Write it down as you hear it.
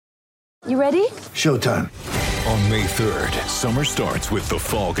You ready? Showtime. On May 3rd, summer starts with The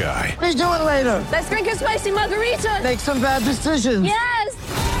Fall Guy. Let's do it later. Let's drink a spicy margarita. Make some bad decisions. Yes!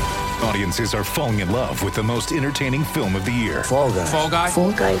 Audiences are falling in love with the most entertaining film of the year. Fall Guy. Fall Guy?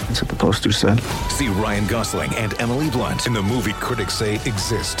 Fall guy. That's what the poster said. See Ryan Gosling and Emily Blunt in the movie critics say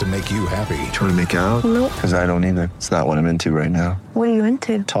exists to make you happy. Trying to make it out? Nope. Because I don't either. It's not what I'm into right now. What are you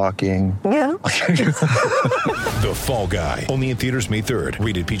into? Talking. Yeah. The Fall Guy. Only in theaters May 3rd.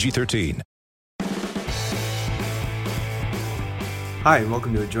 Rated PG-13. Hi, and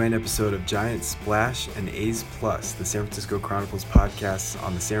welcome to a joint episode of Giants Splash and A's Plus, the San Francisco Chronicles podcasts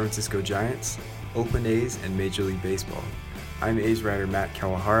on the San Francisco Giants, Oakland A's, and Major League Baseball. I'm A's writer Matt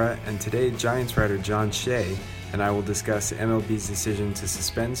Kawahara, and today Giants writer John Shea and I will discuss MLB's decision to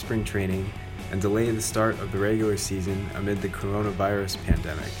suspend spring training and delay the start of the regular season amid the coronavirus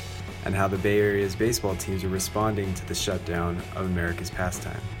pandemic, and how the Bay Area's baseball teams are responding to the shutdown of America's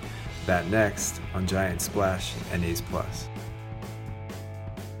pastime. That next on Giants Splash and A's Plus.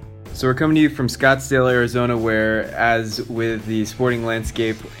 So we're coming to you from Scottsdale, Arizona, where, as with the sporting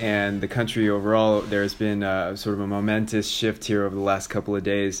landscape and the country overall, there's been sort of a momentous shift here over the last couple of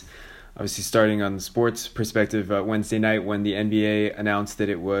days. Obviously, starting on the sports perspective, Wednesday night when the NBA announced that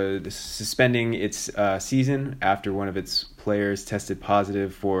it was suspending its season after one of its players tested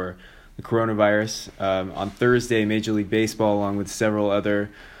positive for the coronavirus. On Thursday, Major League Baseball, along with several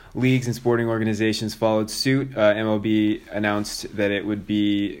other leagues and sporting organizations, followed suit. MLB announced that it would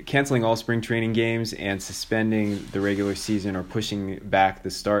be canceling all spring training games and suspending the regular season, or pushing back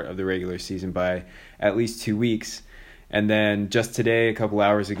the start of the regular season by at least 2 weeks. And then just today, a couple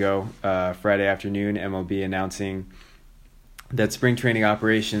hours ago, Friday afternoon, MLB announcing that spring training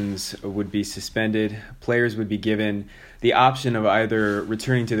operations would be suspended. Players would be given the option of either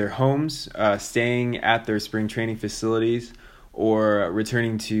returning to their homes, staying at their spring training facilities, or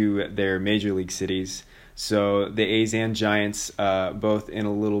returning to their major league cities. So the A's and Giants both in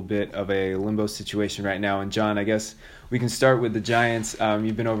a little bit of a limbo situation right now. And John, I guess we can start with the Giants.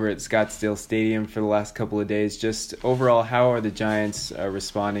 You've been over at Scottsdale Stadium for the last couple of days. Just overall, how are the Giants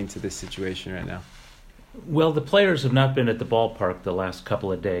responding to this situation right now? Well, the players have not been at the ballpark the last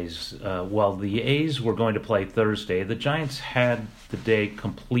couple of days. While the A's were going to play Thursday, the Giants had the day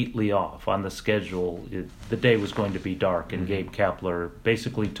completely off on the schedule. The day was going to be dark, and Gabe Kapler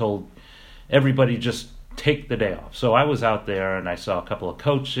basically told everybody just take the day off. So I was out there, and I saw a couple of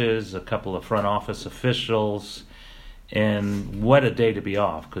coaches, a couple of front office officials, and what a day to be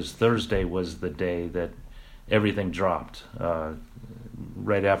off, because Thursday was the day that everything dropped.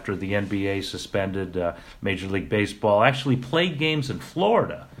 Right after the NBA suspended, Major League Baseball actually played games in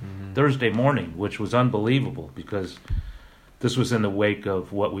Florida Thursday morning, which was unbelievable, because this was in the wake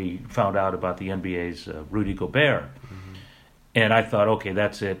of what we found out about the NBA's Rudy Gobert. And I thought, okay,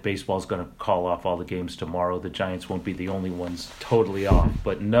 that's it. Baseball's going to call off all the games tomorrow. The Giants won't be the only ones totally off.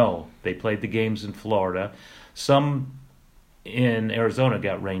 But no, they played the games in Florida. Some in Arizona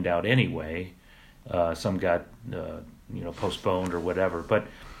got rained out anyway. Some got postponed or whatever. But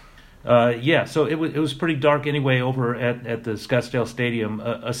so it was pretty dark anyway over at the Scottsdale Stadium.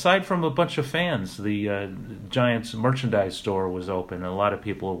 Aside from a bunch of fans, the Giants merchandise store was open, and a lot of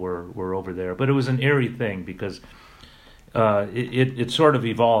people were over there. But it was an eerie thing, because it sort of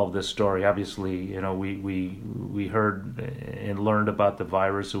evolved, this story. Obviously, we heard and learned about the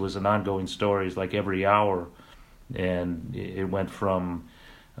virus. It was an ongoing story. It's like every hour, and it went from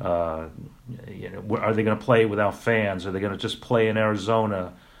are they going to play without fans? Are they going to just play in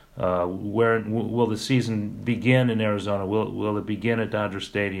Arizona? Where will the season begin in Arizona? Will it begin at Dodger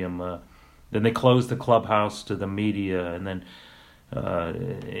Stadium? Then they closed the clubhouse to the media, and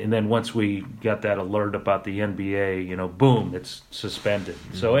then once we got that alert about the NBA, boom, it's suspended.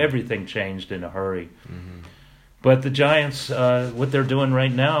 So everything changed in a hurry. But the Giants, what they're doing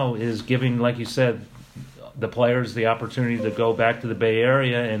right now is giving, like you said, the players the opportunity to go back to the Bay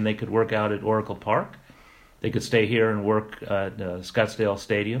Area, and they could work out at Oracle Park. They could stay here and work at Scottsdale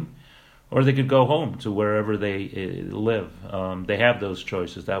Stadium, or they could go home to wherever they live. They have those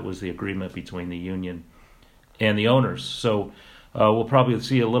choices. That was the agreement between the union and the owners. So we'll probably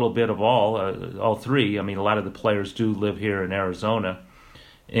see a little bit of all three. I mean, a lot of the players do live here in Arizona.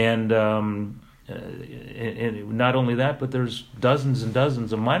 And not only that, but there's dozens and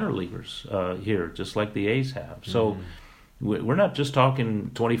dozens of minor leaguers here, just like the A's have. So we're not just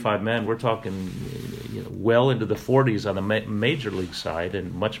talking 25 men. We're talking well into the 40s on the major league side,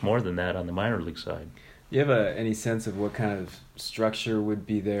 and much more than that on the minor league side. Do you have any sense of what kind of structure would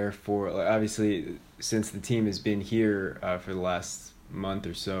be there for, obviously, since the team has been here for the last month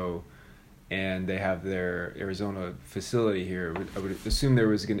or so, and they have their Arizona facility here. I would assume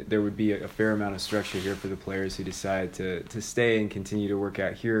there would be a fair amount of structure here for the players who decide to stay and continue to work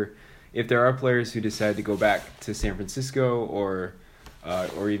out here. If there are players who decide to go back to San Francisco or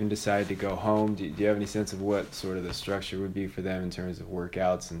even decide to go home, do you have any sense of what sort of the structure would be for them in terms of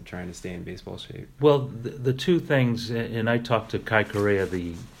workouts and trying to stay in baseball shape? Well, the two things, and I talked to Kai Correa,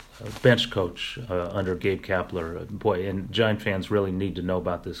 the bench coach under Gabe Kapler. Boy, and Giant fans really need to know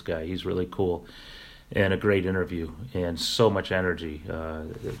about this guy. He's really cool and a great interview and so much energy.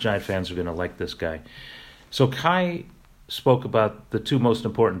 Giant fans are going to like this guy. So Kai spoke about the two most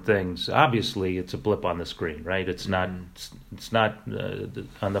important things. Obviously, it's a blip on the screen, right? It's not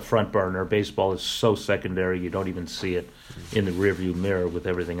on the front burner. Baseball is so secondary, you don't even see it in the rearview mirror with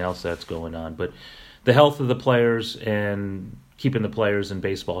everything else that's going on. But the health of the players and keeping the players in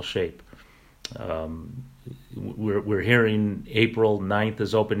baseball shape. We're hearing April 9th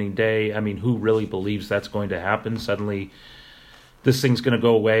is opening day. I mean, who really believes that's going to happen? Suddenly, this thing's going to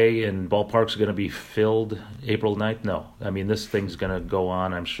go away and ballparks are going to be filled April 9th? No. I mean, this thing's going to go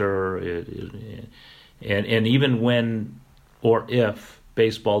on, I'm sure. And even when or if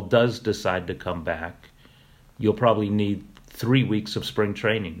baseball does decide to come back, you'll probably need 3 weeks of spring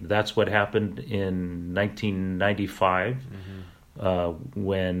training. That's what happened in 1995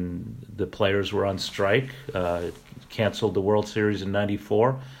 when the players were on strike, canceled the World Series in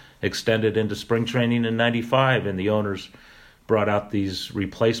 94, extended into spring training in 95, and the owners brought out these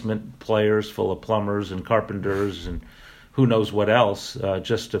replacement players full of plumbers and carpenters and who knows what else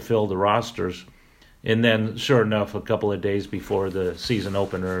just to fill the rosters. And then, sure enough, a couple of days before the season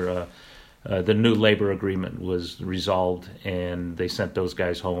opener, the new labor agreement was resolved, and they sent those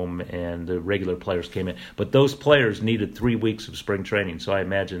guys home, and the regular players came in. But those players needed 3 weeks of spring training, so I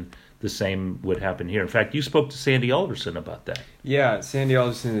imagine the same would happen here. In fact, you spoke to Sandy Alderson about that. Yeah, Sandy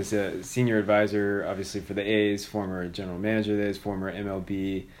Alderson is a senior advisor, obviously, for the A's, former general manager of the A's, former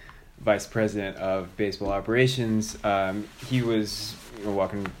MLB vice president of baseball operations. He was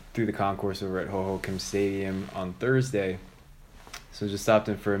walking through the concourse over at Hohokam Stadium on Thursday, so just stopped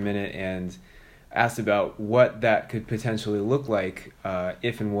in for a minute and asked about what that could potentially look like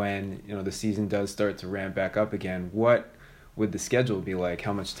if and when the season does start to ramp back up again. What would the schedule be like?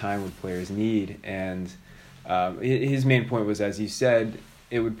 How much time would players need? And his main point was, as you said,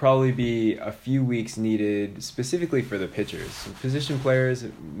 it would probably be a few weeks needed specifically for the pitchers. So position players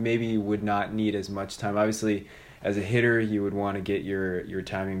maybe would not need as much time. Obviously, as a hitter, you would want to get your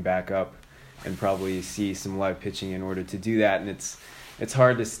timing back up and probably see some live pitching in order to do that. And it's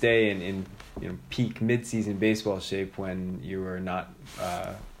hard to stay in peak midseason baseball shape when you are not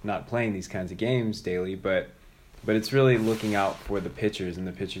playing these kinds of games daily. But it's really looking out for the pitchers, and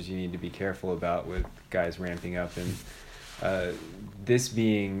the pitchers you need to be careful about with guys ramping up. And this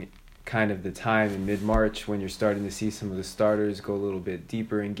being kind of the time in mid-March when you're starting to see some of the starters go a little bit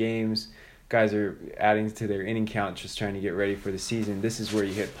deeper in games. Guys are adding to their inning count, just trying to get ready for the season. This is where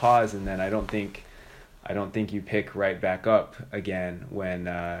you hit pause, and then I don't think you pick right back up again when,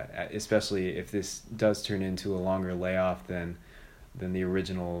 especially if this does turn into a longer layoff than the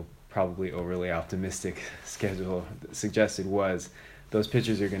original, probably overly optimistic schedule suggested was. Those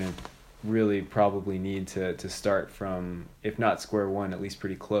pitchers are going to really probably need to start from, if not square one, at least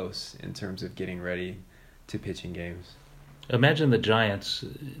pretty close in terms of getting ready to pitching games. Imagine the Giants,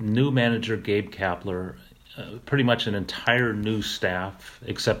 new manager Gabe Kapler, pretty much an entire new staff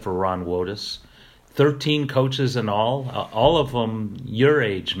except for Ron Wotus, 13 coaches in all of them your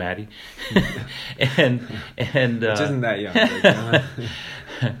age, Matty, and which isn't that young.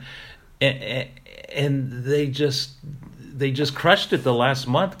 and they just crushed it the last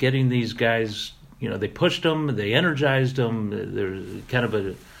month, getting these guys. They pushed them, they energized them. There's kind of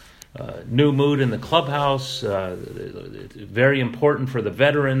a new mood in the clubhouse. Very important for the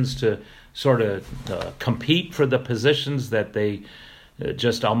veterans to sort of compete for the positions that they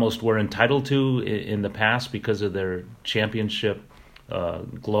just almost were entitled to in the past because of their championship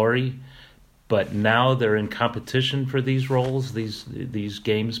glory. But now they're in competition for these roles, these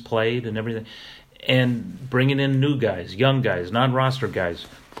games played and everything. And bringing in new guys, young guys, non-roster guys,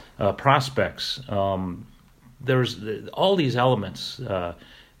 prospects. There's all these elements.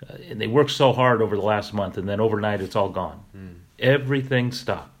 And they worked so hard over the last month, and then overnight it's all gone. Everything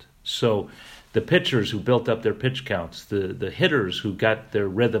stopped. So the pitchers who built up their pitch counts, the hitters who got their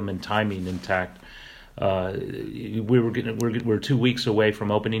rhythm and timing intact, we're 2 weeks away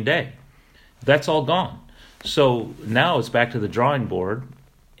from opening day. That's all gone. So now it's back to the drawing board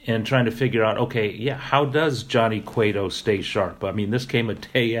and trying to figure out, how does Johnny Cueto stay sharp? I mean, this came a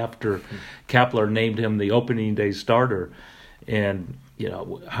day after Kapler named him the opening day starter. And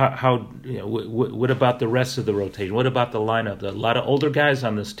how what about the rest of the rotation? What about the lineup? A lot of older guys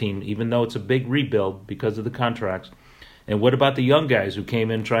on this team, even though it's a big rebuild because of the contracts. And what about the young guys who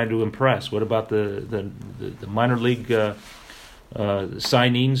came in trying to impress? What about the minor league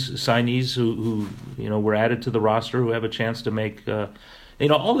signees who were added to the roster, who have a chance to make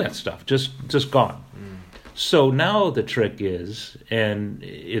all that stuff just gone. So now the trick is, and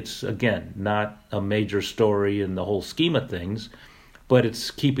it's again not a major story in the whole scheme of things, but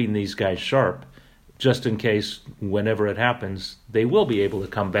it's keeping these guys sharp, just in case whenever it happens, they will be able to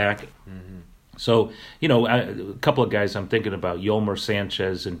come back. Mm-hmm. So, a couple of guys I'm thinking about, Yolmer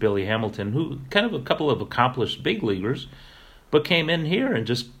Sanchez and Billy Hamilton, who kind of a couple of accomplished big leaguers, but came in here and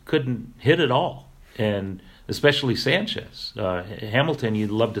just couldn't hit it all. And especially Sanchez. Hamilton,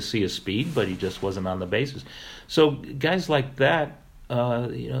 you'd love to see his speed, but he just wasn't on the bases. So guys like that,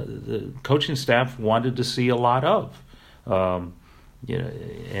 the coaching staff wanted to see a lot of.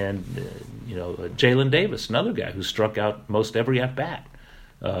 Jalen Davis, another guy who struck out most every at-bat.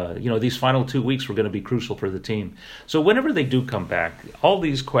 These final 2 weeks were going to be crucial for the team. So whenever they do come back, all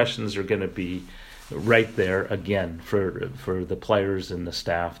these questions are going to be right there again for the players and the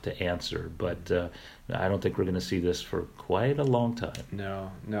staff to answer. But I don't think we're going to see this for quite a long time. No.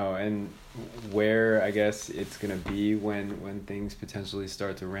 And where I guess it's going to be when things potentially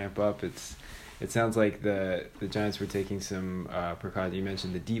start to ramp up, it sounds like the Giants were taking some precautions. You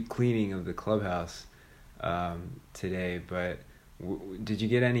mentioned the deep cleaning of the clubhouse today, but did you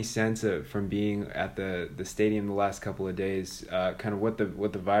get any sense from being at the stadium the last couple of days, kind of what the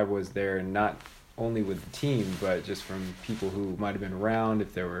vibe was there, and not only with the team, but just from people who might have been around,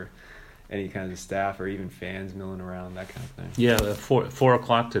 if there were any kinds of staff or even fans milling around, that kind of thing? Yeah, 4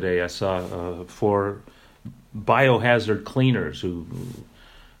 o'clock today, I saw 4 biohazard cleaners who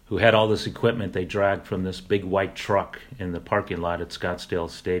had all this equipment they dragged from this big white truck in the parking lot at Scottsdale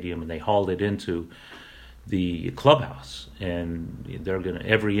Stadium, and they hauled it into the clubhouse, and they're gonna,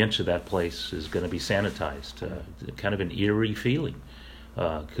 every inch of that place is going to be sanitized. Kind of an eerie feeling,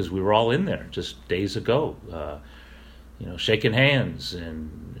 because we were all in there just days ago, shaking hands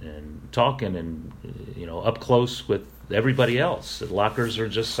and talking, and up close with everybody else. The lockers are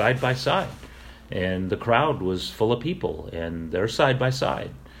just side by side, and the crowd was full of people, and they're side by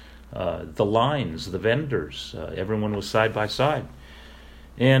side. The lines, the vendors, everyone was side by side.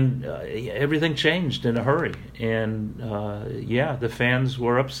 And everything changed in a hurry. And, the fans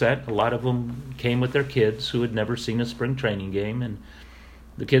were upset. A lot of them came with their kids who had never seen a spring training game. And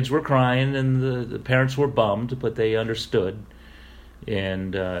the kids were crying, and the parents were bummed, but they understood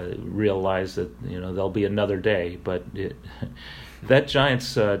and realized that, there'll be another day. But that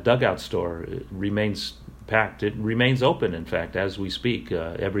Giants dugout store remains packed. It remains open, in fact, as we speak.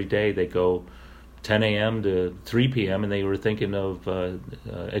 Every day they go 10 a.m. to 3 p.m., and they were thinking of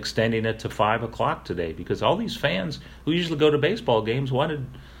extending it to 5 o'clock today, because all these fans who usually go to baseball games wanted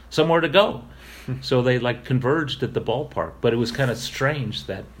somewhere to go. So they converged at the ballpark. But it was kind of strange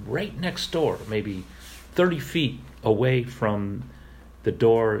that right next door, maybe 30 feet away from the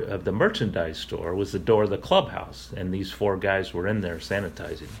door of the merchandise store, was the door of the clubhouse, and these 4 guys were in there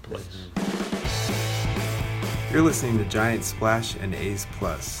sanitizing the place. You're listening to Giant Splash and A's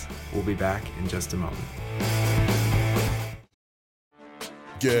Plus. We'll be back in just a moment.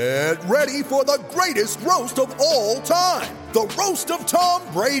 Get ready for the greatest roast of all time, the Roast of Tom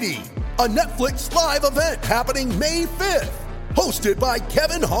Brady, a Netflix live event happening May 5th. Hosted by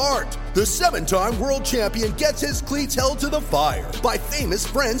Kevin Hart, the 7-time world champion gets his cleats held to the fire by famous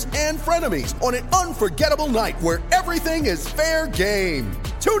friends and frenemies on an unforgettable night where everything is fair game.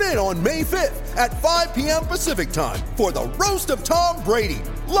 Tune in on May 5th at 5 p.m. Pacific time for the Roast of Tom Brady,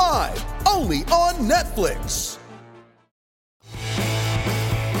 live only on Netflix.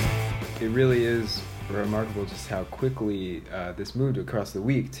 It really is remarkable just how quickly this moved across the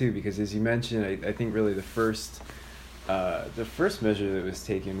week, too, because as you mentioned, I think really the first measure that was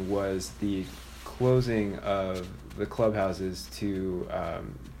taken was the closing of the clubhouses to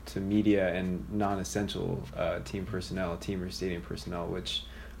media and non-essential team personnel, team or stadium personnel, which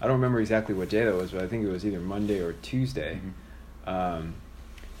I don't remember exactly what day that was, but I think it was either Monday or Tuesday. Mm-hmm.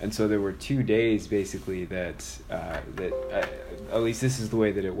 And so there were 2 days basically that at least this is the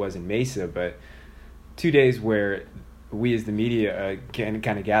way that it was in Mesa, but 2 days where we as the media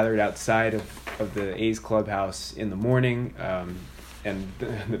kind of gathered outside of the A's clubhouse in the morning, and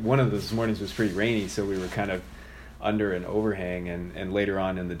one of those mornings was pretty rainy, so we were kind of under an overhang, and later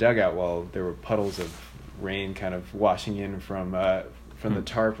on in the dugout, while there were puddles of rain kind of washing in from the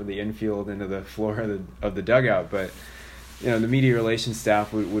tarp of the infield into the floor of the dugout. But the media relations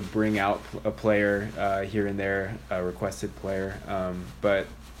staff would bring out a player here and there, a requested player, but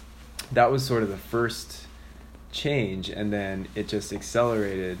that was sort of the first change, and then it just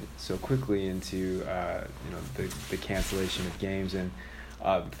accelerated so quickly into the cancellation of games. And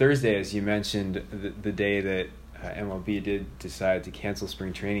Thursday, as you mentioned, the day that MLB did decide to cancel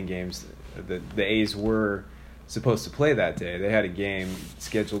spring training games, the A's were supposed to play that day. They had a game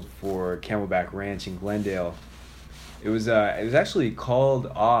scheduled for Camelback Ranch in Glendale. It was actually called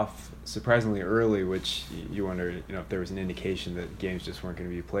off surprisingly early, which you wonder if there was an indication that games just weren't going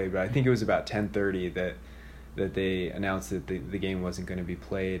to be played. But I think it was about 10:30 that they announced that the game wasn't going to be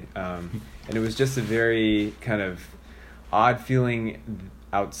played, and it was just a very kind of odd feeling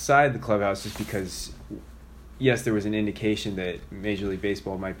outside the clubhouse, just because yes, there was an indication that Major League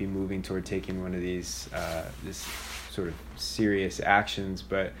Baseball might be moving toward taking one of these this sort of serious actions,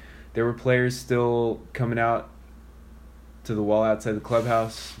 but there were players still coming out to the wall outside the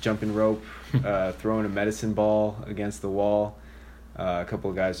clubhouse, jumping rope, throwing a medicine ball against the wall. A couple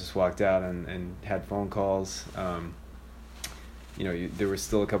of guys just walked out and had phone calls. There were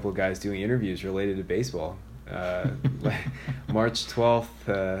still a couple of guys doing interviews related to baseball. March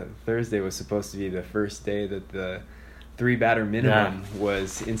 12th, Thursday, was supposed to be the first day that the 3-batter minimum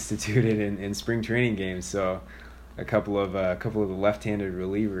was instituted in spring training games. So a couple of the left-handed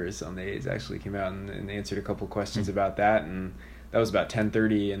relievers on the A's actually came out and answered a couple of questions about that, and that was about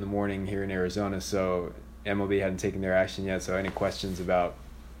 10:30 in the morning here in Arizona. So MLB hadn't taken their action yet. So any questions about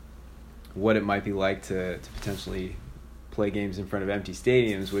what it might be like to potentially play games in front of empty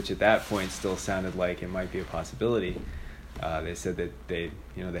stadiums, which at that point still sounded like it might be a possibility, they said that they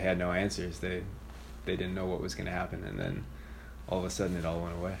had no answers. They didn't know what was going to happen, and then all of a sudden it all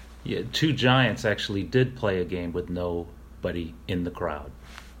went away. Yeah, 2 Giants actually did play a game with nobody in the crowd,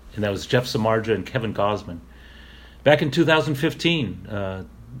 and that was Jeff Samardzija and Kevin Gausman. Back in 2015,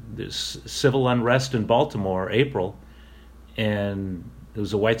 there's civil unrest in Baltimore, April, and it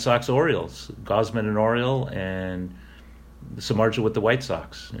was the White Sox-Orioles. Gausman an Oriole and Samardzija with the White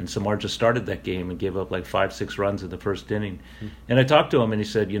Sox. And Samardzija started that game and gave up like 5-6 runs in the first inning. And I talked to him, and he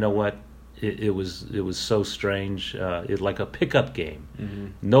said, you know what? It was so strange. It like a pickup game. Mm-hmm.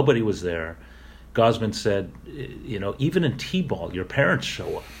 Nobody was there. Gausman said, even in T-ball, your parents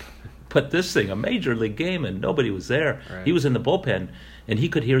show up. But this thing, a major league game, and nobody was there. Right. He was in the bullpen, and he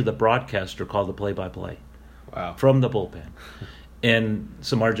could hear the broadcaster call the play-by-play. Wow. From the bullpen. And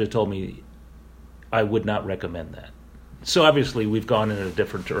Samardzija told me, I would not recommend that. So obviously we've gone in a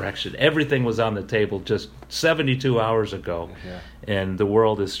different direction. Everything was on the table just 72 hours ago, and the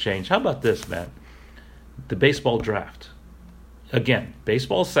world has changed. How about this, Matt? The baseball draft. Again,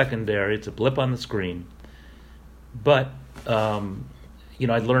 baseball secondary. It's a blip on the screen. But,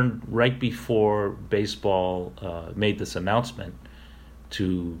 I learned right before baseball made this announcement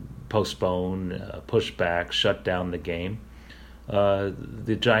to postpone, push back, shut down the game.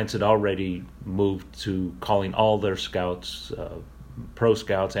 The Giants had already moved to calling all their scouts, pro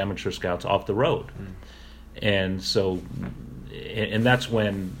scouts, amateur scouts, off the road. And so, and that's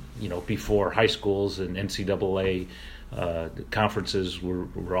when, before high schools and NCAA conferences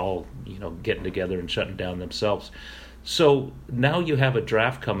were all, getting together and shutting down themselves. So now you have a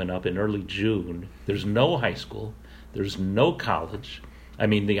draft coming up in early June. There's no high school. There's no college. I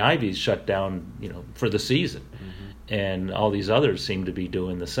mean, the Ivies shut down, for the season. And all these others seem to be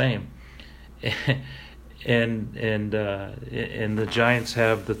doing the same, and the Giants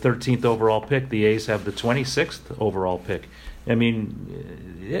have the 13th overall pick. The A's have the 26th overall pick. I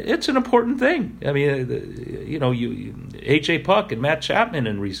mean, it's an important thing. I mean, H.A. Puck and Matt Chapman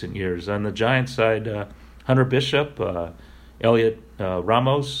in recent years. On the Giants side, Hunter Bishop, Elliot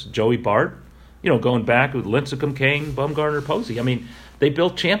Ramos, Joey Bart. Going back with Lincecum, Kane, Bumgarner, Posey. I mean, they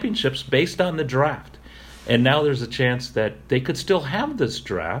built championships based on the draft. And now there's a chance that they could still have this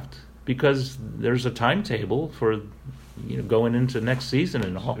draft because there's a timetable for going into next season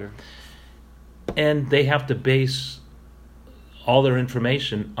and all. Sure. And they have to base all their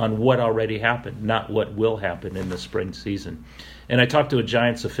information on what already happened, not what will happen in the spring season. And I talked to a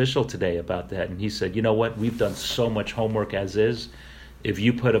Giants official today about that, and he said, you know what, we've done so much homework as is. If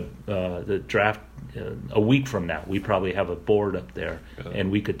you put the draft a week from now, we probably have a board up there, and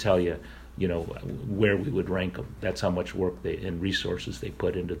we could tell you, where we would rank them. That's how much work and resources they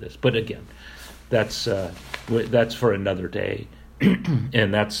put into this. But again, that's for another day,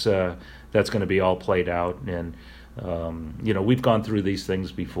 and that's going to be all played out. And we've gone through these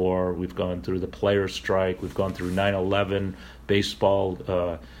things before. We've gone through the players' strike. We've gone through 9/11.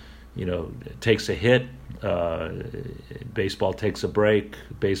 Baseball, takes a hit. Baseball takes a break.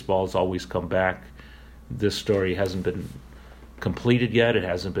 Baseball's always come back. This story hasn't been completed yet. It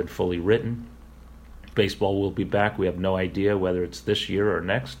hasn't been fully written. Baseball will be back. We have no idea whether it's this year or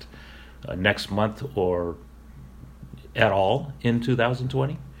next month, or at all in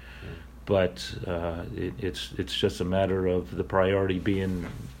 2020. But it's just a matter of the priority being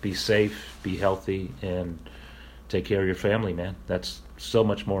be safe, be healthy, and take care of your family, man. That's so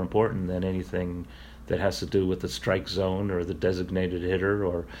much more important than anything that has to do with the strike zone or the designated hitter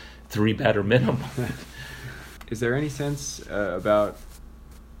or 3-batter minimum. Is there any sense about,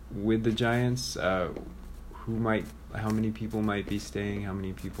 with the Giants, how many people might be staying, how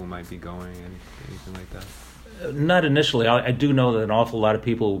many people might be going, and anything like that? Not initially. I do know that an awful lot of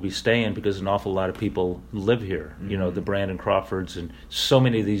people will be staying because an awful lot of people live here. Mm-hmm. You know, the Brandon Crawfords and so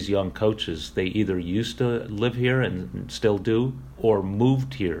many of these young coaches, they either used to live here and still do, or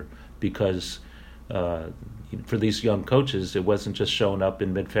moved here because for these young coaches, it wasn't just showing up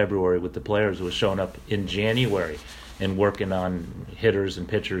in mid-February with the players. It was showing up in January and working on hitters and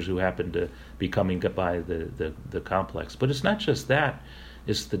pitchers who happened to be coming by the complex. But it's not just that.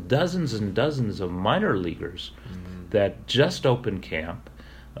 It's the dozens and dozens of minor leaguers that just opened camp.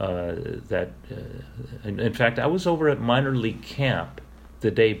 In fact, I was over at minor league camp the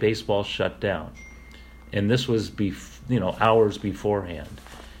day baseball shut down, and this was hours beforehand.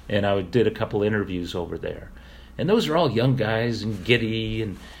 And I did a couple interviews over there, and those are all young guys and giddy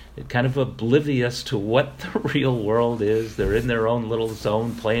and kind of oblivious to what the real world is. They're in their own little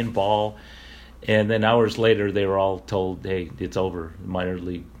zone playing ball. And then hours later, they were all told, hey, it's over. The minor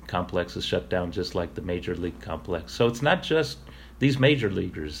league complex is shut down just like the major league complex. So it's not just these major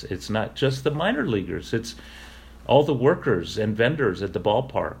leaguers. It's not just the minor leaguers. It's all the workers and vendors at the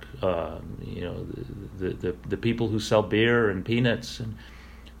ballpark. The people who sell beer and peanuts and,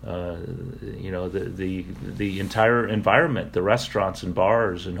 the entire environment, the restaurants and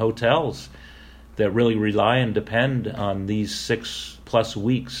bars and hotels that really rely and depend on these 6+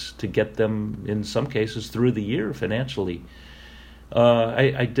 weeks to get them, in some cases, through the year financially.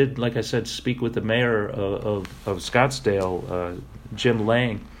 I did, like I said, speak with the mayor of Scottsdale, Jim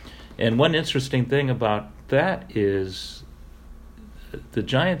Lang, and one interesting thing about that is the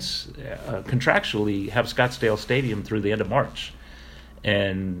Giants contractually have Scottsdale Stadium through the end of March,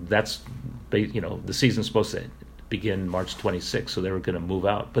 and that's, the season's supposed to begin March 26th, so they were going to move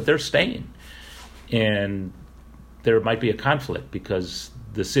out, but they're staying. And there might be a conflict because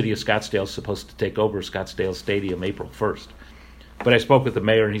the city of Scottsdale is supposed to take over Scottsdale Stadium April 1st. But I spoke with the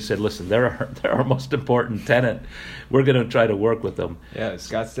mayor, and he said, listen, they're our most important tenant. We're going to try to work with them. Yeah, is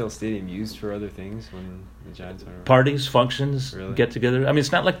Scottsdale Stadium used for other things when the Giants are... Parties, functions, really? Get-together. I mean,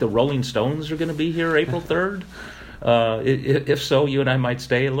 it's not like the Rolling Stones are going to be here April 3rd. If so, you and I might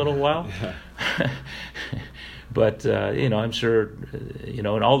stay a little while. Yeah. But, I'm sure, in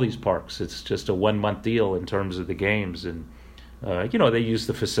all these parks, it's just a 1-month deal in terms of the games. And, they use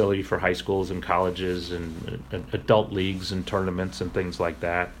the facility for high schools and colleges and adult leagues and tournaments and things like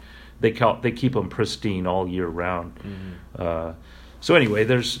that. They keep them pristine all year round. Mm-hmm. So anyway,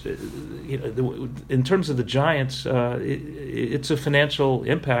 there's, in terms of the Giants, it's a financial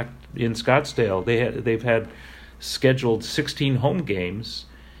impact in Scottsdale. They've had scheduled 16 home games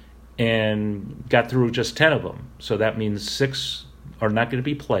and got through just 10 of them. So that means 6 are not going to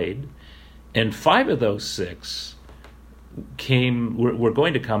be played. And 5 of those 6 were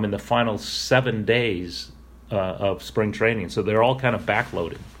going to come in the final 7 days of spring training. So they're all kind of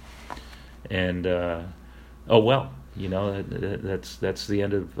backloaded. And, that's the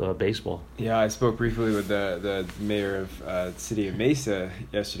end of baseball. Yeah, I spoke briefly with the mayor of the city of Mesa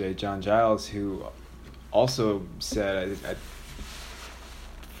yesterday, John Giles, who also said, I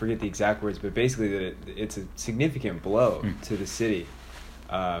forget the exact words, but basically that it's a significant blow to the city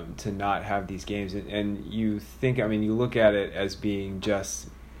to not have these games. And you think, you look at it as being just,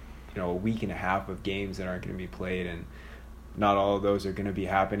 a week and a half of games that aren't going to be played, and not all of those are going to be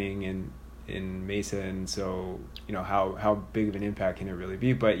happening in Mesa. And so, how big of an impact can it really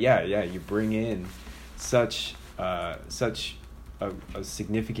be? But yeah, you bring in such a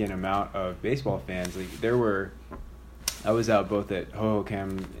significant amount of baseball fans. Like I was out both at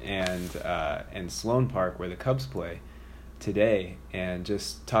Hohokam and Sloan Park where the Cubs play today, and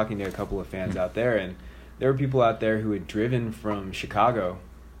just talking to a couple of fans out there, and there were people out there who had driven from Chicago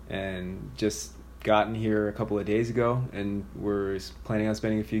and just gotten here a couple of days ago and were planning on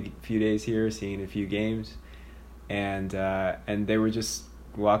spending a few days here, seeing a few games, and they were just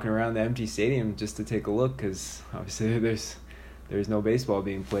walking around the empty stadium just to take a look, because obviously there's no baseball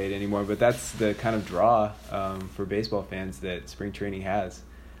being played anymore. But that's the kind of draw for baseball fans that spring training has,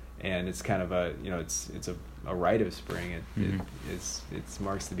 and it's kind of it's a rite of spring. It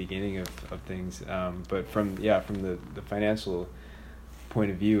marks the beginning of things. But from the financial point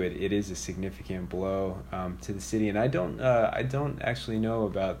of view, it is a significant blow to the city. And I don't actually know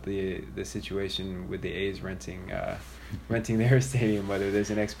about the situation with the A's renting their stadium, whether there's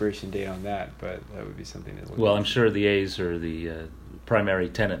an expiration date on that, but that would be something to look at. Well, I'm sure the A's are the primary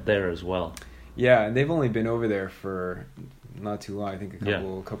tenant there as well. Yeah, and they've only been over there for not too long. I think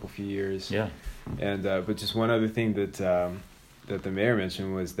a couple few years. Yeah. And but just one other thing that the mayor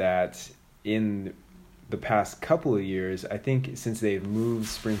mentioned was that in the past couple of years, I think since they've moved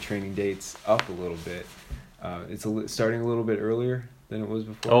spring training dates up a little bit, it's starting a little bit earlier than it was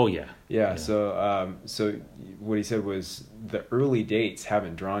before. Oh yeah. Yeah. So what he said was the early dates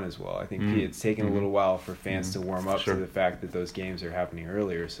haven't drawn as well. I think it's taken a little while for fans to warm up to the fact that those games are happening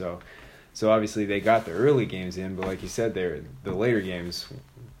earlier. So obviously they got the early games in, but like you said, the later games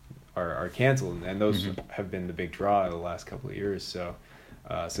are canceled, and those have been the big draw the last couple of years. So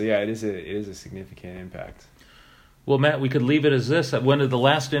yeah, it is a significant impact. Well, Matt, we could leave it as this. One of the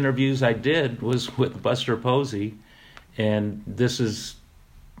last interviews I did was with Buster Posey, and this is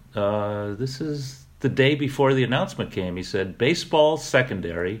the day before the announcement came. He said, "Baseball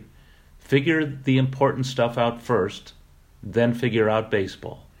secondary, figure the important stuff out first, then figure out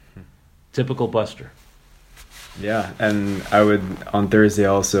baseball." Typical Buster. Yeah, and I would on Thursday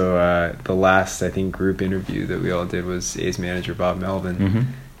also the last I think group interview that we all did was A's manager Bob Melvin,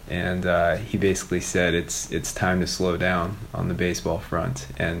 and he basically said it's time to slow down on the baseball front,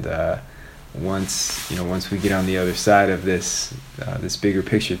 and once we get on the other side of this bigger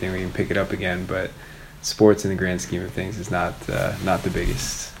picture thing, we can pick it up again. But sports in the grand scheme of things is not the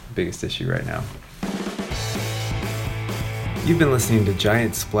biggest issue right now. You've been listening to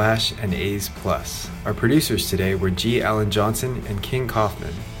Giant Splash and A's Plus. Our producers today were G. Allen Johnson and King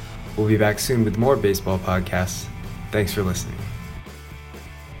Kaufman. We'll be back soon with more baseball podcasts. Thanks for listening.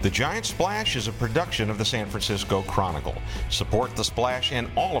 The Giant Splash is a production of the San Francisco Chronicle. Support the Splash and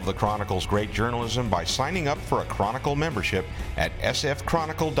all of the Chronicle's great journalism by signing up for a Chronicle membership at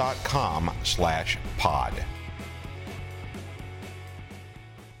sfchronicle.com/pod.